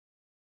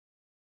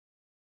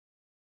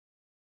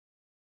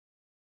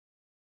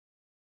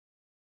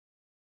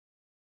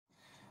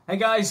Hey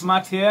guys,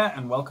 Matt here,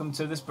 and welcome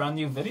to this brand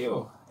new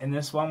video. In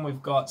this one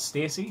we've got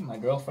Stacey, my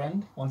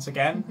girlfriend, once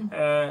again.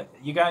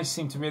 You guys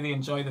seem to really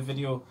enjoy the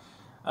video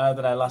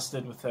that I last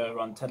did with her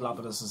on Ted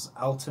Lapidus's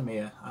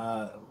Altamir.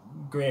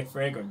 Great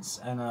fragrance,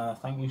 and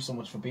thank you so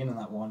much for being in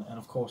that one, and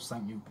of course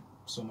thank you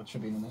so much for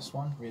being in this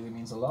one. Really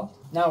means a lot.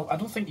 Now, I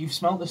don't think you've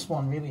smelled this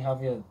one really,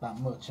 have you, that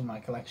much in my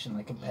collection,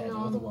 like compared to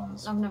other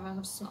ones? I've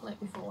never smelled it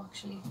before,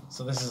 actually.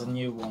 So this is a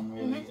new one,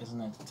 really,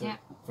 isn't it?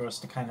 For us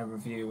to kind of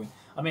review.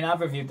 I mean,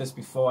 I've reviewed this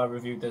before. I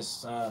reviewed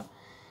this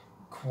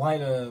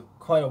quite a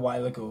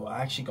while ago. I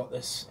actually got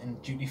this in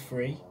duty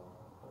free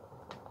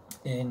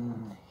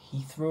in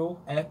Heathrow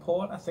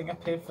Airport. I think I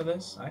paid for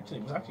this. Actually,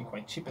 it was actually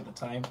quite cheap at the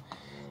time.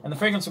 And the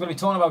fragrance we're going to be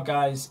talking about,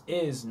 guys,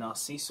 is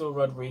Narciso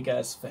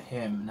Rodriguez for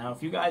him. Now,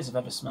 if you guys have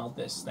ever smelled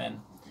this, then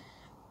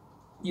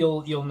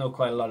you'll know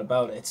quite a lot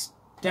about it. It's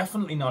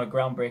definitely not a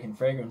groundbreaking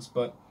fragrance,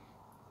 but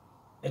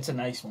it's a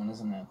nice one,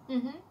 isn't it?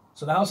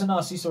 So the house of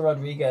Narciso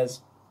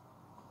Rodriguez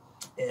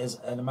is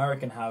an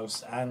American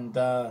house, and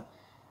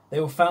they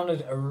were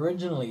founded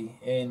originally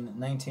in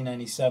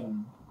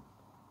 1997.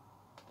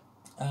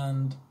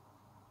 And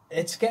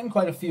it's getting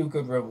quite a few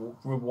good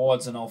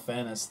rewards, in all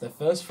fairness. Their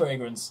first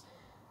fragrance,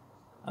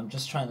 I'm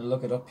just trying to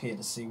look it up here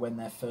to see when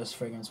their first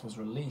fragrance was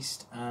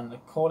released. And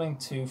according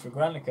to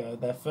Fragrancematt,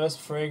 their first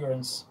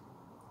fragrance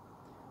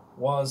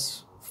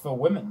was for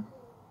women.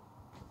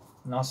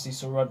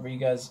 Narciso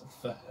Rodriguez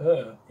for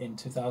her in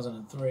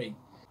 2003.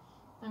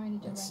 I really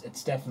do.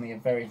 It's definitely a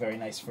very, very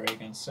nice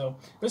fragrance. So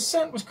this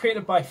scent was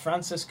created by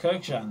Francis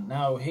Kirkjan.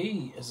 Now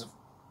he's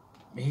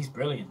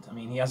brilliant. I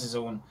mean, he has his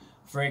own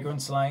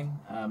fragrance line,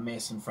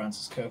 Mason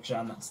Francis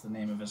Kirkjan, that's the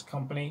name of his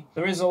company.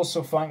 There is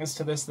also flankers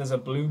to this. There's a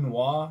Blue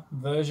Noir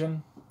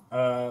version.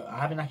 I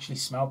haven't actually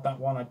smelled that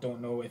one. I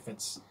don't know if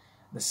it's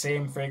the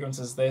same fragrance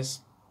as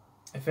this.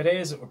 If it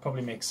is, it would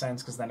probably make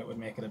sense, because then it would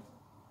make it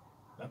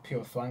a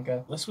pure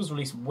flanker. This was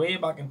released way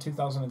back in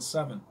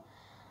 2007.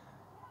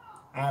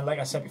 And like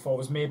I said before, it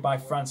was made by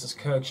Francis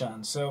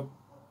Kirkjan. So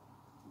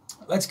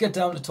let's get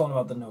down to talking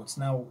about the notes.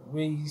 Now,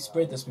 we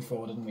sprayed this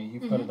before, didn't we?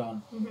 You've got it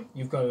on.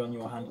 You've got it on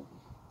your hand.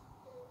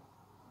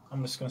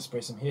 I'm just going to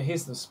spray some here.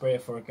 Here's the sprayer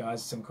for it, guys.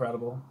 It's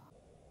incredible.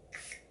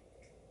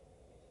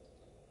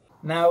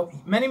 Now,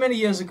 many, many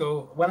years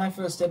ago, when I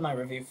first did my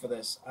review for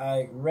this,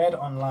 I read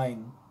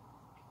online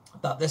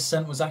that this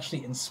scent was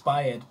actually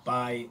inspired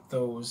by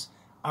those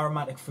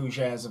aromatic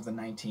fougères of the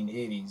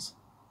 1980s.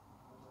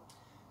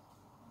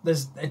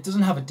 It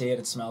doesn't have a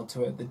dated smell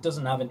to it. It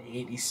doesn't have an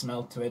 80s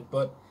smell to it.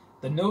 But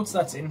the notes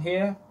that's in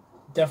here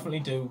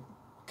definitely do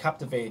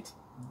captivate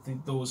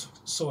those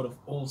sort of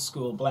old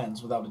school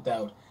blends, without a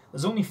doubt.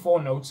 There's only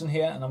 4 notes in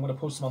here, and I'm going to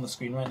post them on the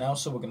screen right now,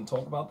 so we're going to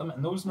talk about them.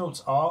 And those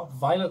notes are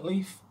violet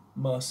leaf,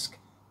 musk,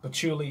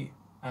 patchouli,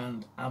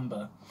 and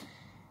amber.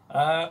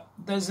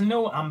 There's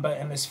no amber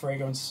in this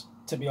fragrance,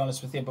 to be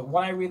honest with you, but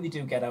what I really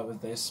do get out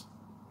of this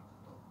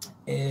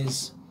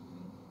is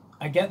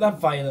I get that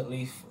violet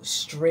leaf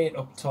straight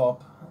up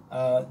top.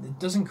 It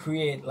doesn't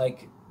create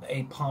like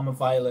a Parma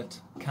Violet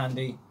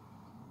candy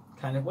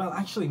kind of, well,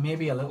 actually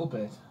maybe a little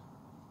bit.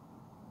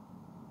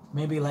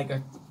 Maybe like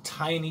a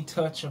tiny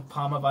touch of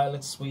Parma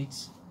Violet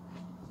sweets.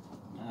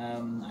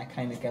 I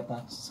kind of get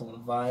that sort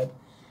of vibe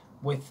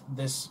with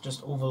this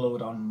just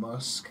overload on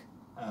musk,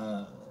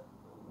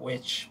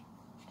 which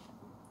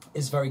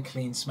is very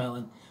clean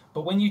smelling.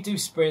 But when you do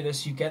spray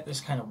this, you get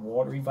this kind of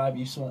watery vibe.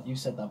 You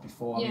said that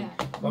before. Yeah.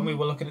 I mean, when we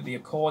were looking at the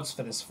accords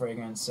for this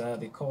fragrance,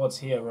 the accords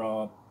here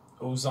are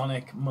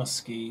ozonic,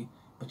 musky,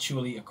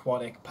 patchouli,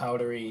 aquatic,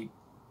 powdery,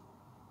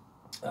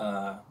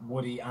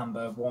 woody,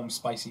 amber, warm,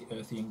 spicy,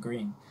 earthy, and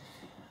green.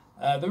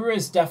 There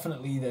is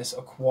definitely this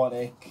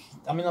aquatic,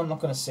 I mean, I'm not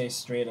going to say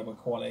straight up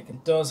aquatic.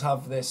 It does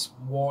have this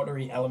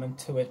watery element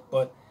to it,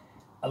 but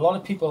a lot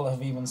of people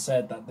have even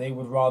said that they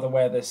would rather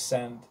wear this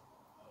scent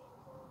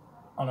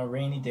on a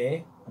rainy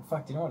day. In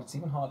fact, you know what? It's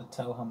even hard to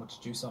tell how much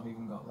juice I've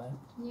even got left.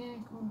 Yeah,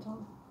 I can't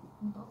tell.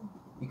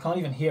 You can't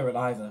even hear it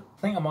either.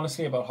 I think I'm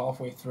honestly about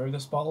halfway through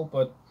this bottle,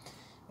 but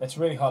it's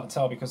really hard to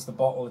tell because the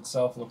bottle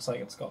itself looks like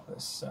it's got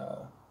this,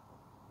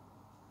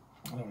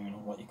 I don't even know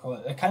what you call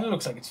it. It kind of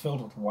looks like it's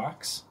filled with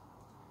wax,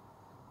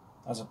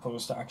 as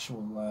opposed to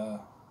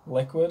actual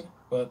liquid,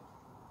 but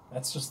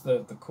that's just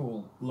the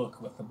cool look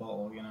with the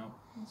bottle, you know.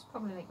 It's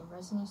probably like a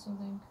resin or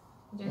something.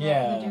 They do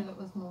that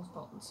with most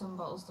bottles. Some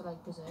bottles to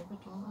like preserve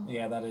it, don't they?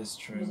 Yeah, that is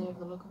true. Preserve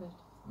the look of it.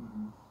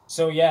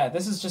 So yeah,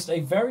 this is just a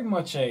very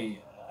much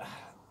a,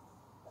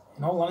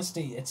 in all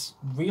honesty, it's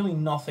really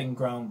nothing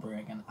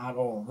groundbreaking at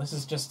all. This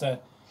is just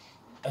a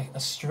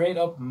straight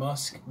up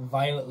musk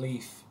violet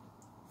leaf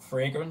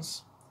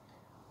fragrance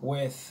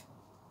with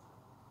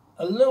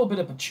a little bit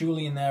of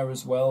patchouli in there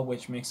as well,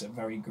 which makes it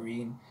very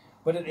green.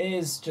 But it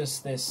is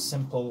just this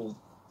simple,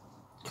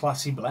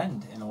 classy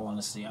blend, in all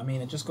honesty. I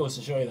mean, it just goes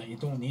to show you that you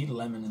don't need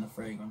lemon in a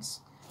fragrance,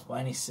 or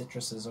any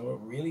citruses, or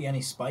really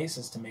any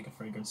spices to make a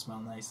fragrance smell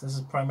nice. This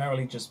is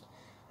primarily just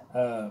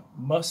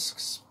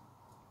musks,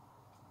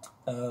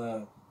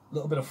 a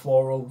little bit of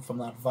floral from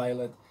that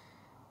violet,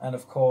 and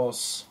of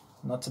course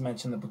Not to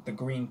mention the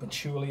green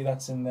patchouli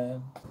that's in there.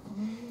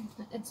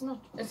 It's not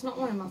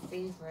one of my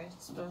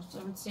favourites, but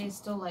I would say it's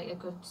still like a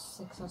good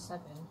 6 or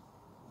 7.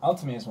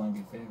 Altamir is one of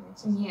your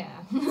favourites.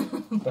 Yeah.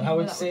 But how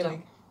would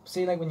you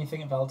say like when you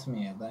think of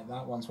Altamir,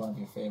 that one's one of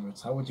your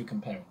favourites. How would you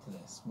compare it to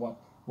this? What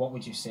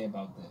would you say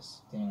about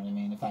this? Do you know what I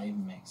mean? If that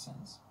even makes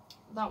sense.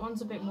 That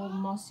one's a bit more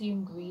mossy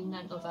and green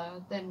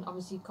than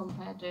obviously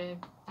compared to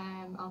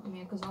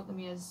Altamir, because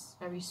Altamir is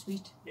very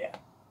sweet. Yeah,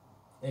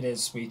 it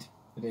is sweet.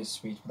 It is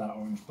sweet with that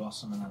orange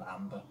blossom and that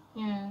amber.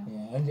 Yeah.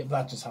 Yeah, and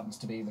that just happens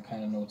to be the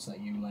kind of notes that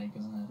you like,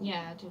 isn't it?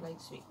 Yeah, I do like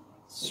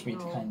sweet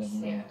notes, kind of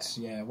notes.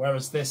 Yeah.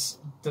 Whereas this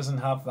doesn't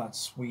have that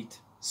sweet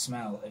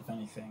smell. If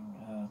anything,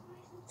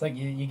 it's like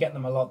you get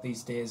them a lot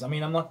these days. I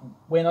mean,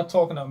 we're not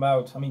talking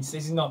about. I mean,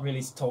 Stacey's not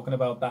really talking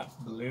about that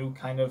blue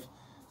kind of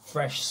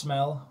fresh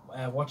smell.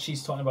 What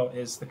she's talking about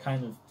is the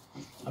kind of.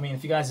 I mean,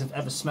 if you guys have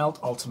ever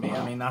smelt Altamir,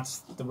 I mean,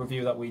 that's the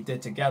review that we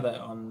did together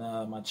on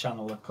my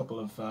channel a couple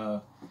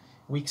of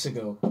weeks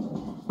ago,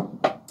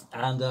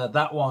 and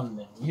that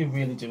one, you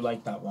really do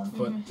like that one,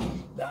 but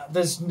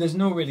there's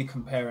no really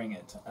comparing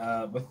it.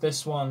 With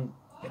this one,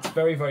 it's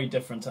very, very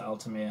different to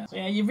Altamir. So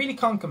yeah, you really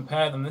can't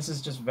compare them. This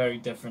is just very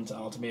different to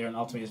Altamir, and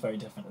Altamir is very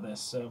different to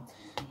this. So,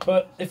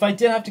 but if I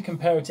did have to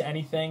compare it to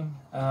anything,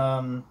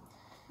 you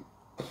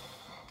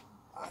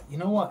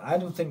know what? I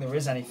don't think there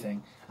is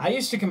anything. I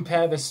used to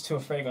compare this to a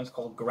fragrance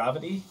called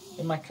Gravity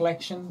in my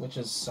collection, which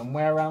is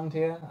somewhere around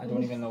here. I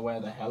don't even know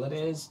where the hell it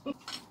is.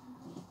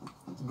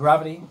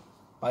 Gravity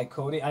by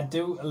Cody. I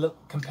do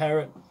compare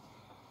it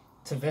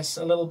to this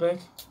a little bit.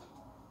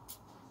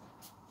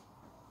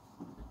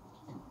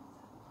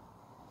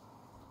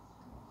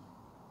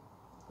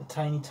 A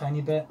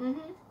tiny bit.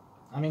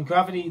 I mean,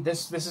 Gravity,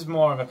 this is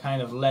more of a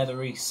kind of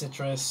leathery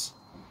citrus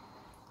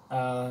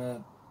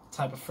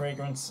type of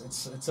fragrance.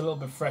 It's a little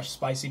bit fresh,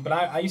 spicy, but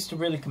I used to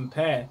really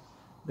compare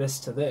this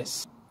to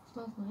this.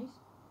 Smells nice.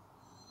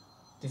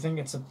 Do you think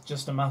it's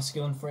just a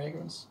masculine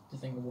fragrance? Do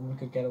you think a woman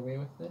could get away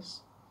with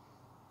this?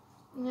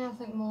 Yeah, I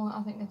think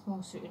it's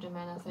more suited to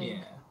men, I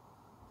think.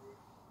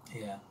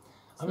 Yeah.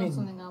 It's not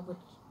something I would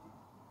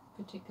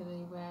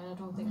particularly wear. I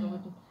don't think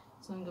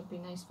something that would be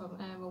nice for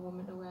a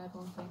woman to wear, I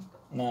don't think.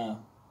 No.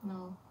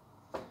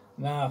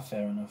 Nah,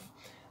 fair enough.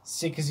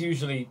 See, because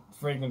usually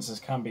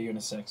fragrances can be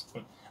unisex,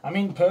 but I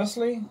mean,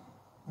 personally,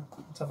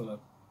 let's have a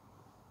look.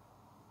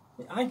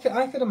 I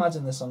could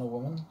imagine this on a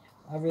woman.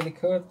 I really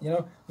could. You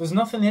know, there's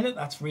nothing in it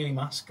that's really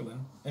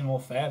masculine, in all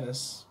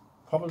fairness.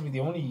 Probably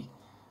the only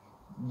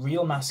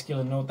real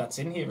masculine note that's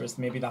in here is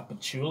maybe that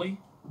patchouli,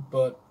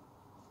 but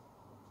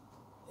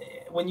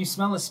when you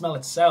smell the smell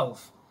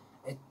itself,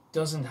 it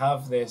doesn't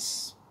have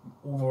this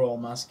overall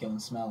masculine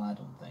smell, I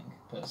don't think,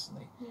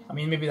 personally. I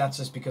mean, maybe that's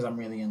just because I'm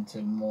really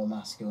into more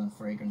masculine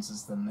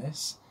fragrances than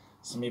this,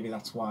 so maybe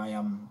that's why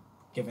I'm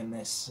giving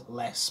this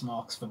less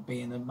marks for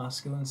being a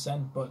masculine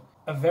scent, but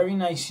a very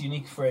nice,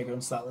 unique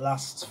fragrance that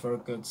lasts for a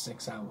good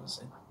 6 hours.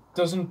 It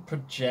doesn't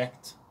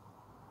project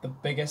the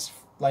biggest,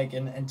 like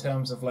in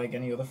terms of like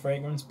any other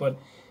fragrance, but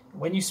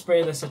when you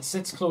spray this, it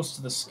sits close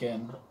to the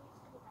skin,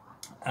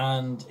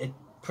 and it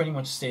pretty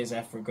much stays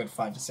there for a good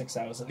 5 to 6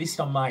 hours, at least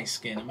on my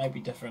skin. It might be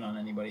different on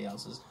anybody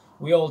else's.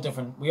 We all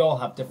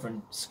have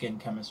different skin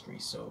chemistry,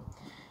 so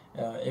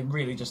it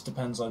really just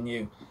depends on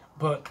you.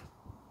 But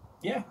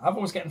yeah, I've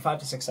always getting 5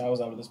 to 6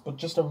 hours out of this, but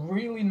just a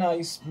really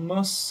nice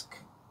musk,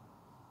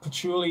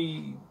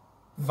 patchouli,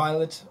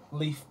 violet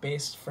leaf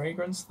based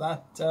fragrance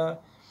that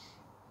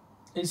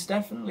is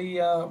definitely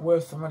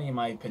worth the money, in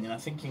my opinion. I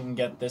think you can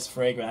get this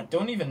fragrance. I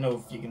don't even know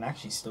if you can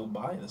actually still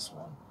buy this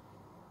one.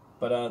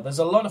 But there's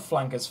a lot of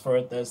flankers for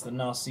it. There's the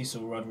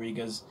Narciso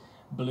Rodriguez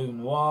Bleu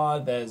Noir.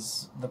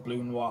 There's the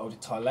Bleu Noir Eau de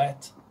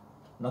Toilette.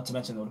 Not to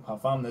mention the Eau de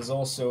Parfum. There's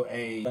also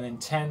an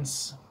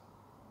intense,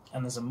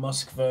 and there's a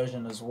musk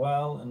version as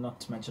well. And not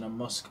to mention a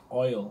musk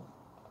oil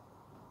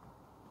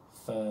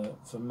for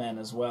men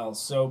as well.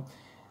 So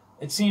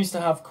it seems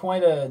to have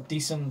quite a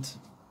decent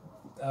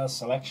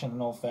selection,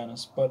 in all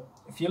fairness. But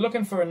if you're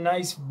looking for a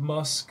nice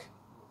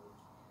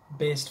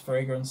musk-based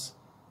fragrance,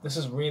 this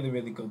is really,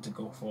 really good to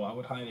go for. I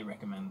would highly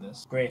recommend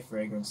this. Great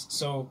fragrance.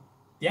 So,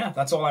 yeah,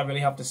 that's all I really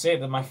have to say.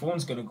 That my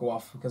phone's going to go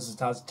off because it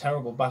has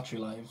terrible battery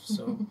life.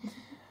 So,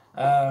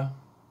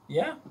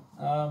 yeah.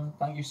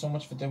 Thank you so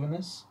much for doing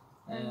this.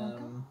 I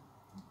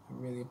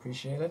really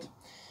appreciate it.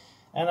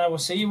 And I will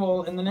see you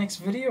all in the next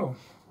video.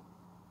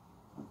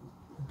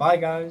 Bye,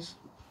 guys.